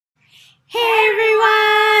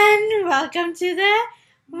welcome to the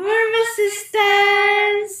MURMU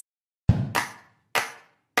Sisters!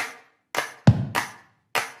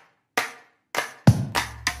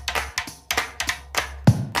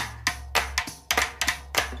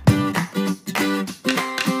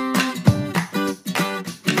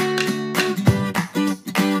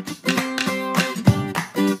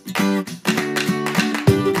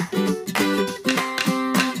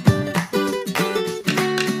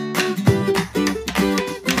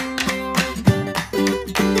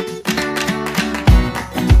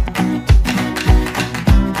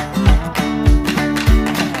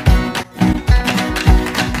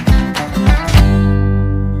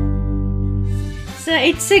 So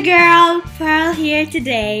it's a girl, Pearl, here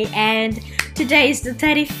today, and today is the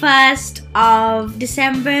 31st of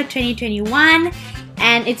December 2021,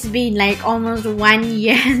 and it's been like almost 1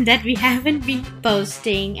 year that we haven't been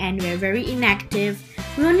posting, and we're very inactive.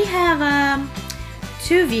 We only have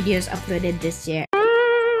 2 videos uploaded this year.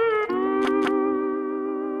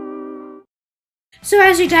 So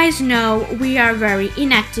as you guys know, we are very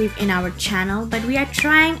inactive in our channel, but we are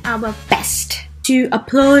trying our best to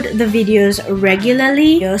upload the videos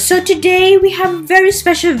regularly. So today we have a very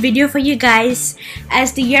special video for you guys.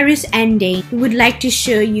 As the year is ending, we would like to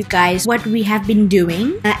show you guys what we have been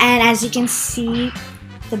doing. And as you can see,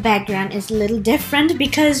 the background is a little different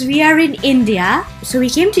because we are in India. So we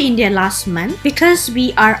came to India last month because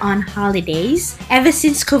we are on holidays. Ever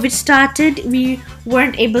since COVID started, we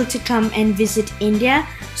weren't able to come and visit India.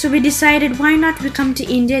 So we decided, why not we come to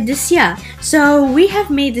India this year? So we have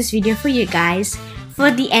made this video for you guys for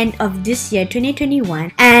the end of this year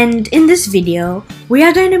 2021, and in this video we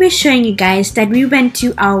are going to be showing you guys that we went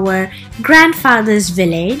to our grandfather's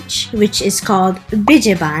village, which is called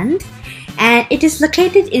Bijaibandh, and it is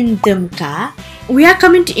located in 𝗬𝗗𝗘𝗢. We are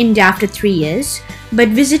coming to India after 3 years, but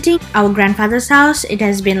visiting our grandfather's house, it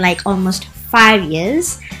has been like almost 5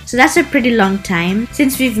 years. So that's a pretty long time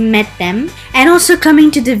since we've met them, and also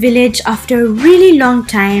coming to the village after a really long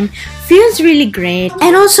time feels really great.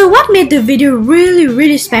 And also what made the video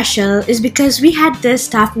really special is because we had the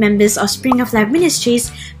staff members of Spring of Life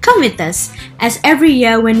Ministries come with us, as every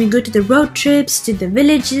year when we go to the road trips to the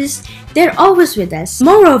villages, they're always with us.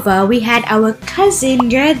 Moreover, we had our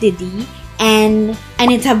cousin 𝗟𝗶𝗯𝗿𝗿 and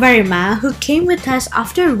Anita Barima, who came with us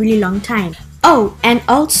after a really long time. Oh, and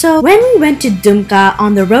also when we went to 𝗬𝗗𝗘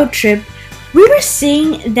on the road trip, we were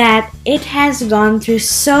seeing that it has gone through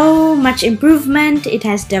so much improvement. It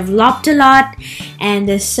has developed a lot, and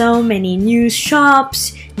there's so many new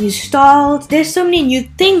shops, new stalls. There's so many new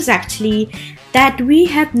things actually that we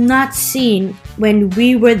have not seen when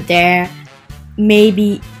we were there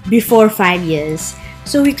maybe before 5 years.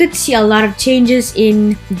 So we could see a lot of changes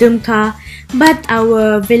in 𝗬𝗗𝗘, but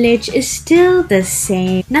our village is still the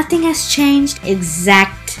same. Nothing has changed,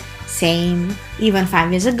 exact same, even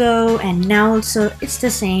 5 years ago, and now also it's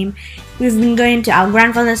the same. We've been going to our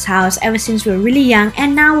grandfather's house ever since we were really young,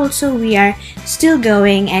 and now also we are still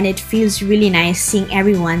going, and it feels really nice seeing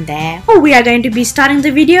everyone there. Oh, we are going to be starting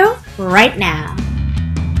the video right now.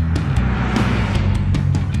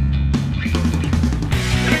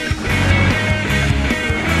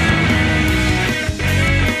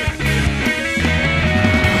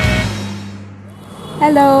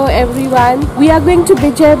 Hello everyone, we are going to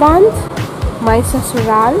Bijaibandh, my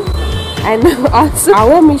sasural, and also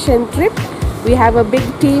our mission trip. We have a big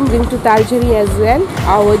team going to 𝗪𝗪𝗓 as well.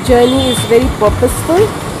 Our journey is very purposeful,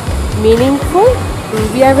 meaningful.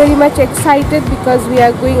 We are very much excited because we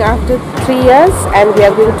are going after 3 years, and we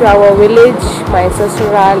are going to our village, my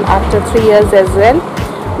sasural, after 3 years as well.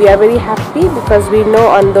 We are very happy because we know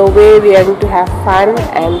on the way we are going to have fun,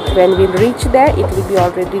 and when we reach there it will be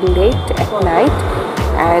already late at night,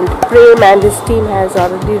 and Prem and his team has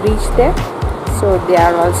already reached there, so they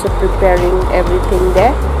are also preparing everything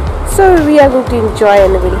there. So we are going to enjoy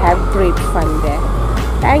and we'll have great fun there.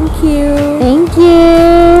 Thank you. Thank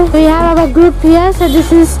you. We have our group here, so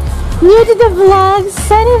this is new to the vlog,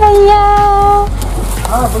 Sunny Bhaiya.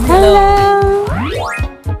 Hello.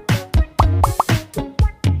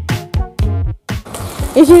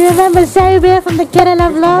 If you remember Saibir from the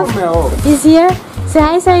Kerala vlog, he's here. Say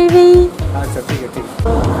hi, Saibi.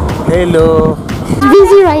 Hello. He's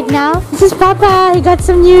busy right now. This is Papa. He got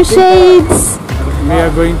some new shades. We are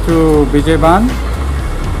going to Bijaibandh,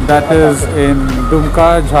 that is in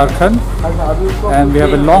𝗬𝗗𝗃, Jharkhand, and we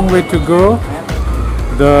have a long way to go.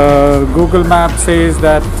 The Google map says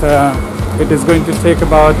that it is going to take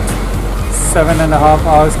about 7.5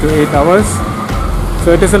 hours to 8 hours.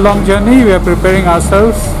 So it is a long journey. We are preparing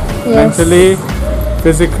ourselves mentally,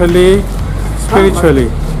 physically, spiritually.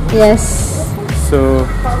 Yes. So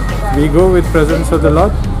we go with presence of the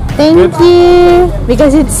Lord. Thank you.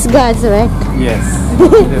 Because it's God's, right? Yes.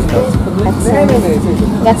 It is God's.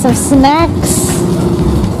 Got some snacks.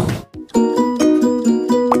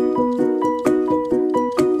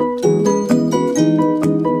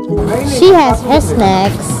 She has her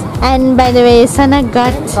snacks. And by the way, Sana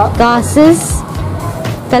got glasses.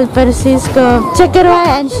 Kal parso isko check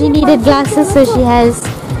karwaya and she needed glasses, so she has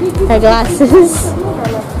her glasses.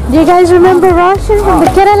 Do you guys remember Roshan from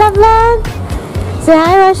the Kerala vlog? Say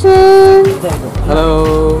hi, Roshan.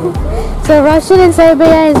 Hello. So Roshan and Sai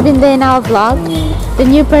Bhaiya has been there in our vlog. The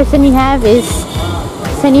new person we have is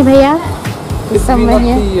Sunny Bhaiya. Is someone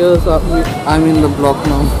here? 3 years I'm in the vlog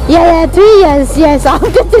now. Yeah, 3 years. Yes,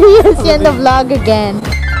 after 3 years you're in the vlog again.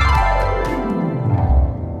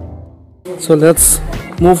 So let's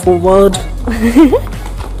move forward.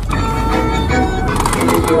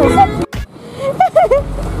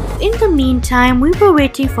 In the meantime, we were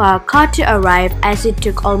waiting for our car to arrive as it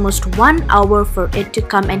took almost 1 hour for it to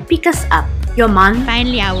come and pick us up. Your man,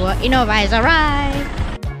 finally our Innova has arrived.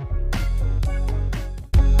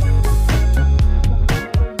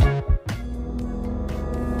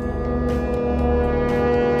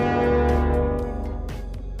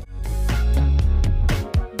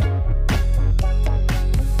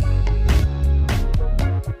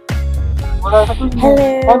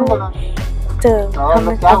 Hello तो हम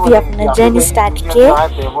अभी अपना journey start किए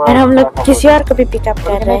और हम लोग किसी और को भी पिकअप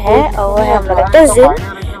कर रहे हैं और वो है हम लोग का cousin.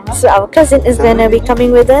 So our cousin is gonna be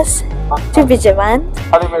coming with us to विजयबांध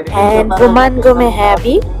and वो मानगो में है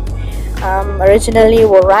अभी. ओरिजिनली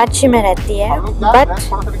वो रांची में रहती है but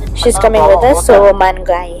she is coming with us, सो वो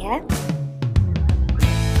मानगो आई है.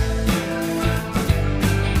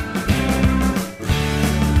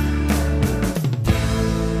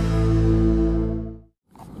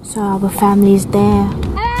 So our family is there.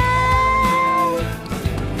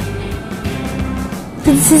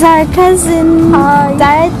 This is our cousin,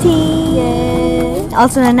 Dorothy,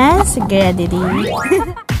 also known as Gaya Didi.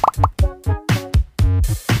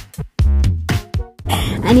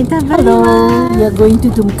 Anita, hello. We are going to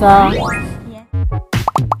Dumka.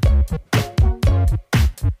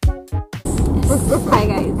 Hi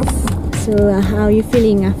guys. So how are you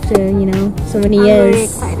feeling after so many I'm years? very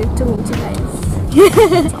excited to meet you guys.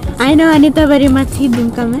 I know Anita very much थी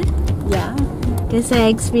दुमका में. Yeah. कैसा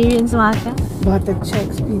experience वहाँ का? बहुत अच्छा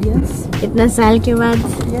experience. इतना साल के बाद?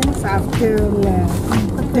 Yes, after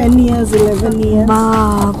 10 years, 11 years.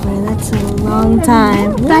 बाप रे, that's a long time.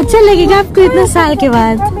 तो अच्छा लगेगा आपको इतना साल के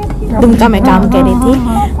बाद? दुमका में काम कर रही थी,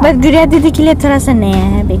 बट गुड़िया दीदी के लिए थोड़ा सा नया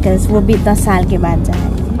है बिकॉज वो भी 10 साल के बाद जा रही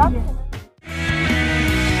थी.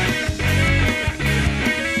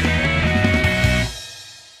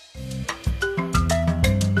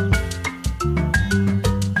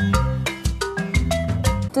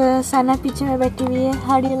 तो सना पीछे में बैठी हुई है.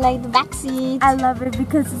 How do you like the back seat? I love it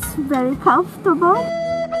because it's very comfortable.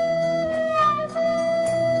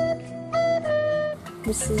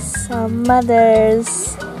 This is some mothers.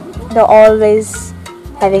 They're always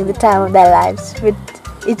having the time of their lives with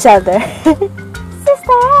each other.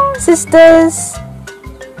 Sisters.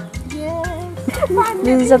 Yes.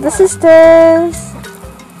 These are the sisters.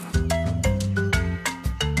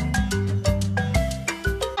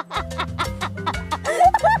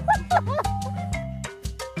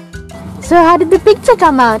 So how did the picture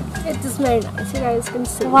come out? It is very nice. You guys can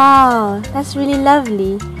see. Wow, that's really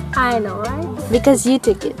lovely. I know, right? Because you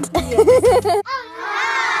took it.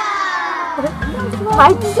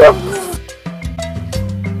 My chips.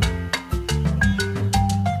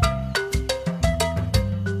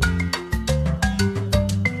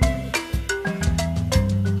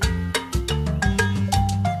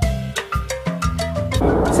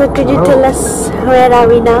 So could you tell us where are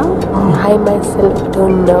we now? I myself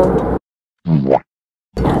don't know.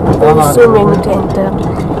 Very soon we're going to enter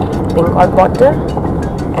Bengal border,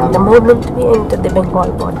 and the moment we enter the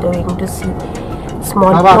Bengal border, we're going to see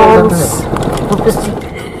small ponds. We're going to see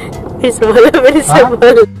Very small.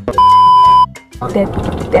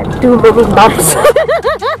 there are too many bumps.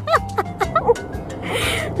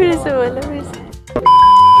 Very small.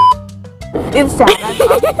 It's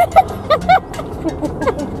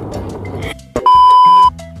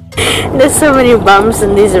There's so many bumps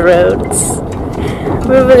on these roads.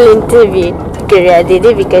 We will interview Guriya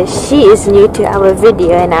Didi because she is new to our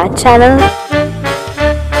video and our channel.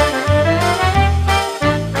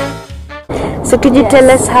 So could you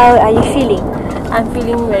tell us how are you feeling? I'm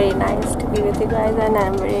feeling very nice to be with you guys, and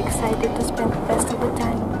I'm very excited to spend the rest of the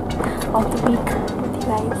time of the week with you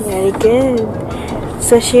guys. Very good.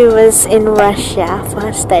 So she was in Russia for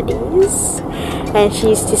her studies And she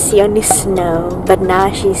used to see only snow, but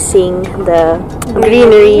now she's seeing the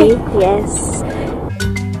greenery. Yes.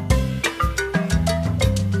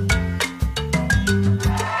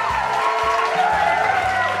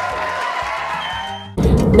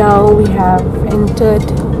 Now we have entered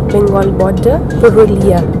Bengal border,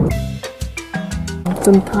 Purulia.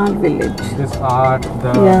 Sunthal village. This art,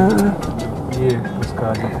 the ये उसका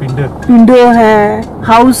जो पिंडो है,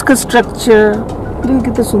 house का structure, देखो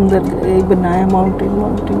कितना सुंदर बनाया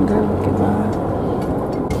माउंटेन घर के बाहर.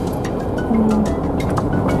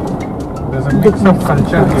 There's a mix of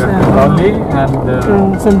culture here, Bengali and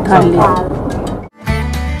Santhali.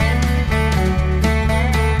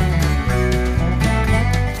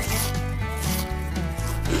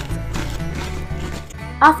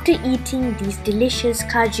 After eating these delicious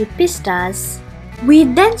kaju pistas, we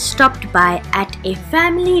then stopped by at a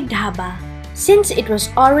family dhaba since it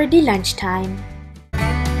was already lunchtime.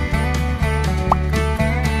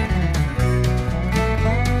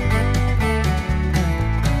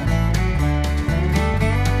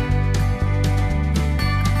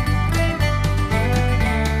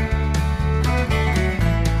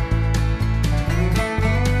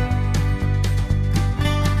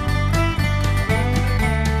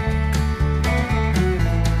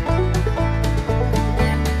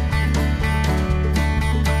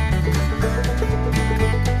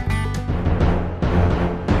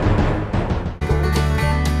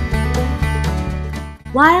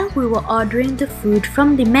 While we were ordering the food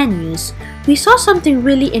from the menus, we saw something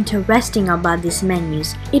really interesting about these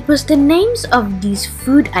menus. It was the names of these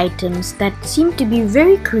food items that seemed to be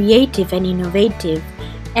very creative and innovative,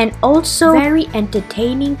 and also very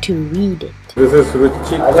entertaining to read it. this is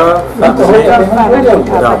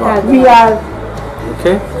𝗧𝗛𝗃𝗃. We are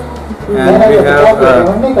Okay, and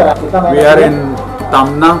we are in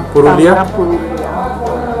Tamna, Purulia.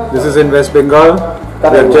 This is in West Bengal. We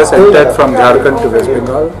have just entered from Jharkhand to West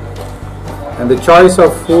Bengal, and the choice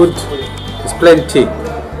of food is plenty.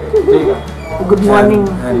 good morning.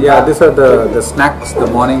 And yeah, these are the snacks, the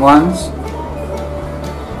morning ones.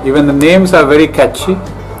 Even the names are very catchy.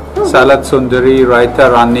 Salad Sundari,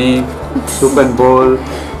 Raita Rani, Soup and Bowl,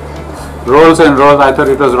 Rolls and Rolls. I thought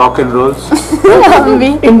it was rock and rolls.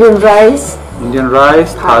 Indian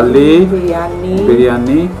rice, Thali,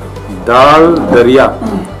 biryani, dal dariya,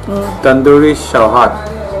 tandoori shawhat,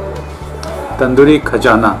 tandoori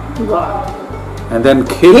khajana, and then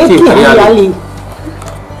kheti haryali.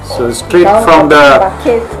 So straight from the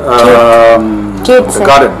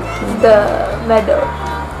garden. The meadow.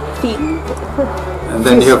 And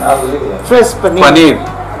then you have fresh paneer,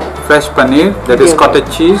 that is cottage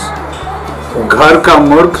cheese, ghar ka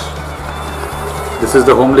murg, this is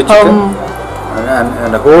the homely chicken,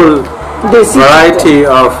 and a whole variety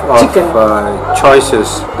of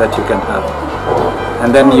choices that you can have.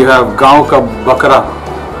 And then you have gaon ka bakra,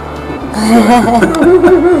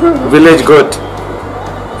 village goat,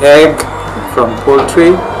 egg from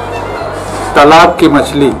poultry, talab ki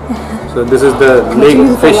machli, so this is the lake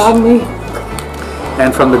fish.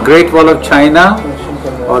 And from the Great Wall of China,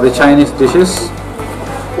 or the Chinese dishes.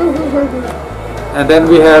 And then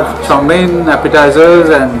we have chow mein, appetizers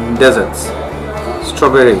and desserts.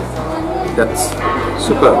 Strawberry, that's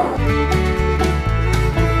super.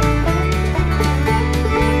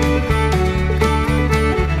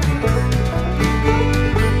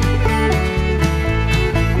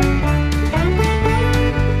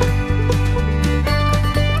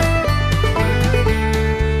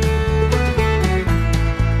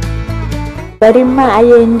 Parimma, are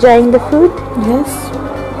you enjoying the food? yes,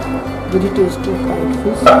 very tasty fried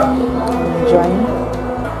fish. I'm enjoying.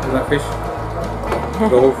 The fish, the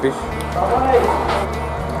whole fish.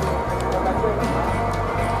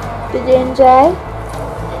 Did you enjoy?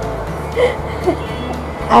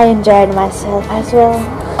 I enjoyed myself as well.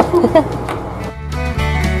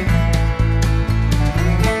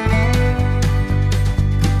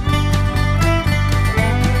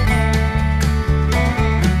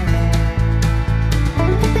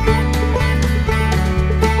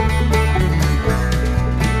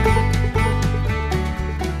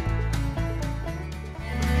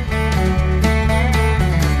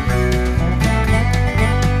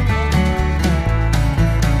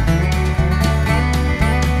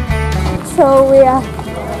 So we are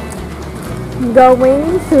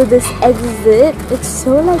going through this exit. It's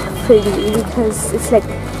so like pretty because it's like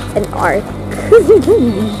an arc.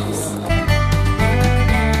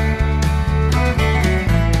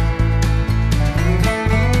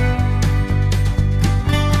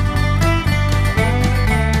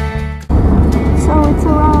 So it's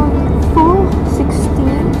around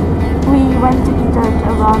 4:16. We went to eat at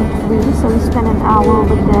around 3, so we spent an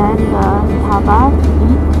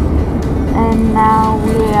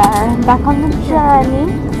back on the journey.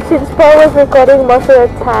 Since Paul was recording most of the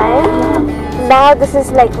time, now this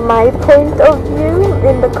is like my point of view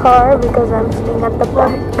in the car because I'm sitting at the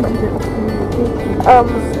back.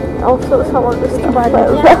 Also some of the stuff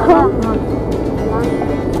fell down.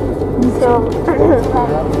 So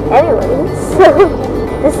anyways,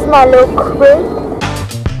 this is my little crib.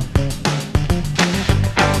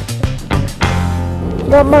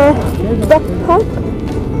 Got my backpack.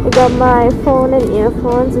 I got my phone and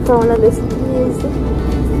earphones if I want to listen to music.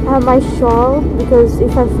 I have my shawl because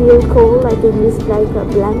if I feel cold I can use like a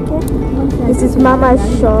blanket. This is Mama's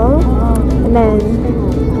shawl, and then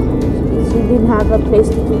she didn't have a place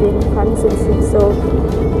to keep it in front since it's so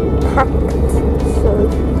packed. So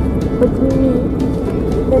with me,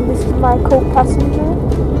 then this is my co-passenger.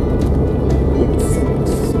 It's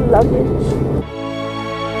just luggage.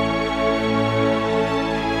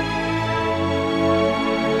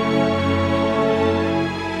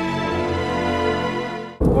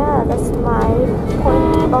 That's my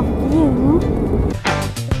point of view.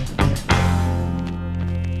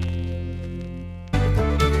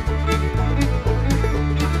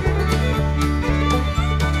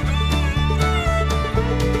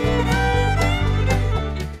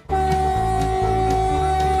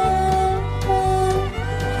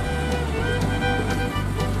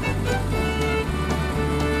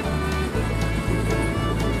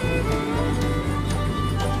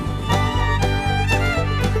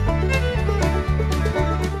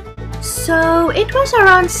 So it was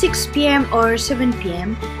around 6 p.m. or 7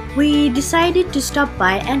 p.m. We decided to stop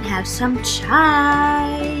by and have some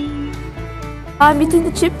chai. I'm eating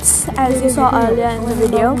the chips as you saw earlier in the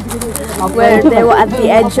video where they were at the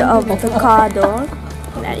edge of the car door.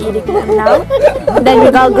 I'm eating them now. Then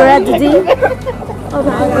we got Gravity.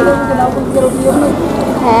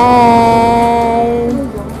 Hey,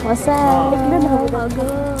 what's up?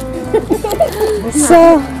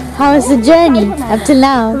 So, how was the journey up till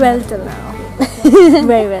now? Well, till now.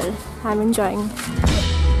 Very well. I'm enjoying.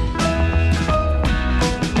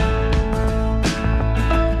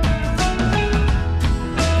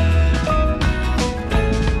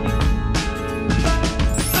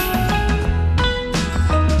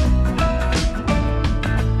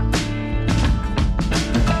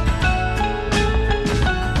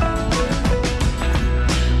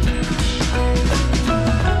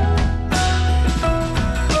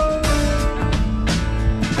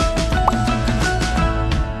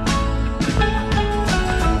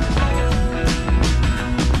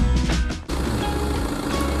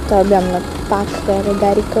 तो अभी हम लोग park कर रहे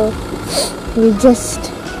गाड़ी को. We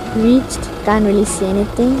just reached. Can't really see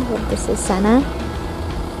anything. But this is Sana.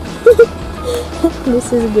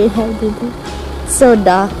 This is Bijaibandh. So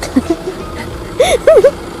dark.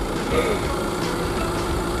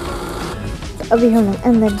 तो अभी हम लोग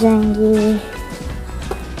अंदर जाएंगे.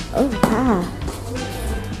 Oh wow.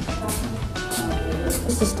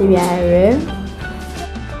 This is the room.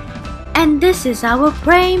 And this is our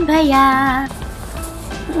brain bhaiya.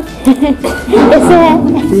 कैसे है?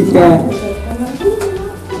 ठीक है.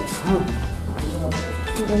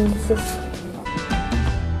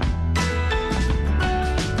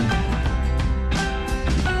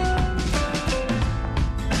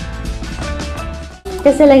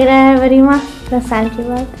 कैसे लग रहा है वरीमा 10 साल के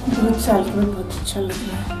बाद? 10 साल के बाद बहुत अच्छा लग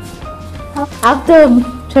रहा है. आप तो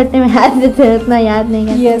छोटे में याद थे, उतना याद नहीं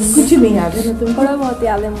है. Yes, कुछ नहीं याद है. तुम थोड़ा बहुत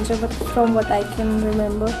याद है मुझे, but from what I can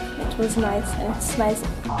remember it was nice and it's nice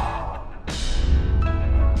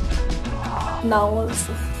now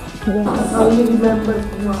also. Yes. I only remember.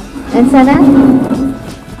 And Sana,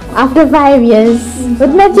 after 5 years,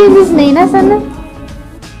 उतना changes नहीं ना Sana?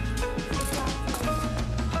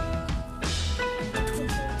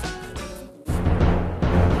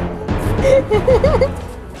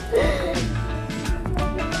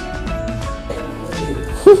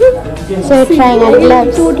 So we're trying our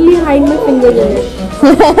gloves. Totally hide my fingers in it.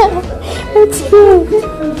 It's cute.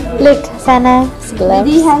 Look, Sana's gloves.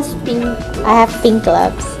 Didi has pink. I have pink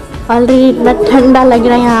gloves. Already इतना ठंडा लग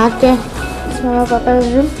रहा है यहाँ आके. It's my papa's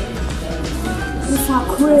room. It's our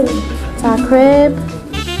crib. It's our crib.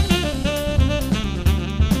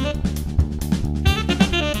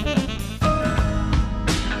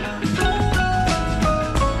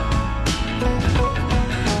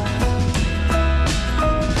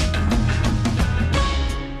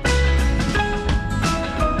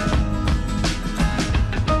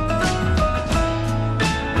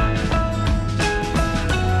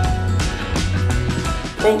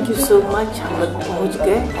 Thank you so much. हम लोग पहुँच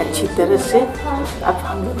गए अच्छी तरह से. अब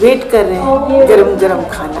हम वेट कर रहे हैं गरम गरम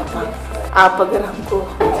खाना का. आप अगर हमको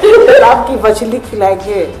तालाब की मछली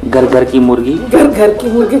खिलाएंगे, घर घर की मुर्गी, घर घर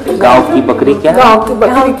की मुर्गी, गांव की बकरी, क्या गांव की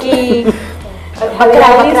बकरी की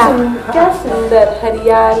हरियाली क्या सुंदर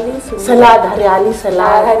हरियाली सलाद, हरियाली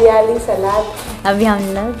सलाद, हरियाली सलाद। अभी हम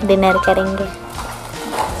लोग डिनर करेंगे।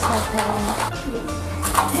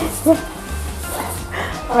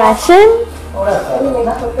 राशन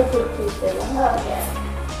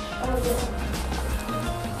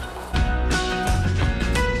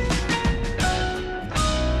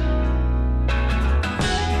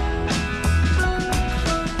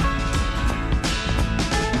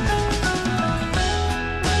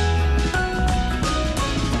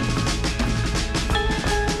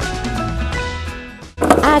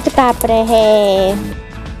आग ताप रहे हैं।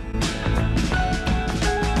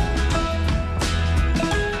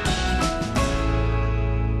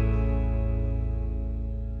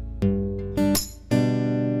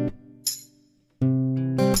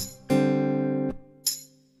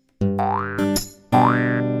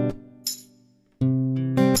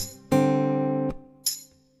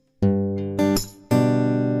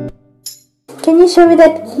 Can you show me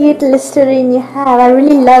that cute Listerine you have? I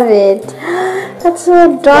really love it. That's so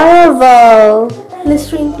adorable.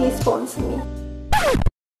 Listerine, please sponsor me.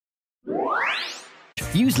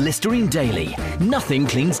 Use Listerine daily. Nothing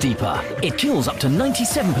cleans deeper. It kills up to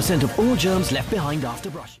 97% of all germs left behind after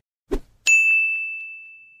brushing.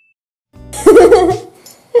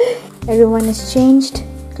 Everyone is changed.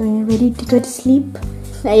 Ready to go to sleep?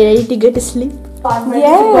 Are you ready to go to sleep?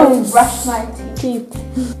 Yes. Brush my teeth.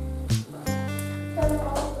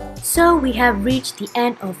 So we have reached the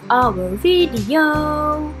end of our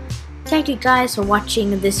video. Thank you guys for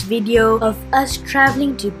watching this video of us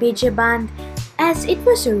traveling to Bijaibandh, as it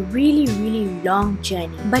was a really long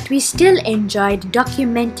journey, but we still enjoyed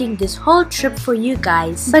documenting this whole trip for you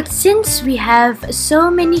guys. But since we have so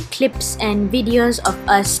many clips and videos of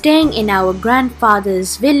us staying in our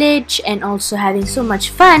grandfather's village and also having so much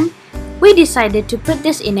fun, we decided to put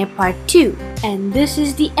this in a part 2. And this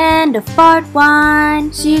is the end of part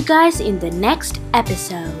 1. See you guys in the next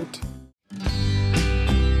episode.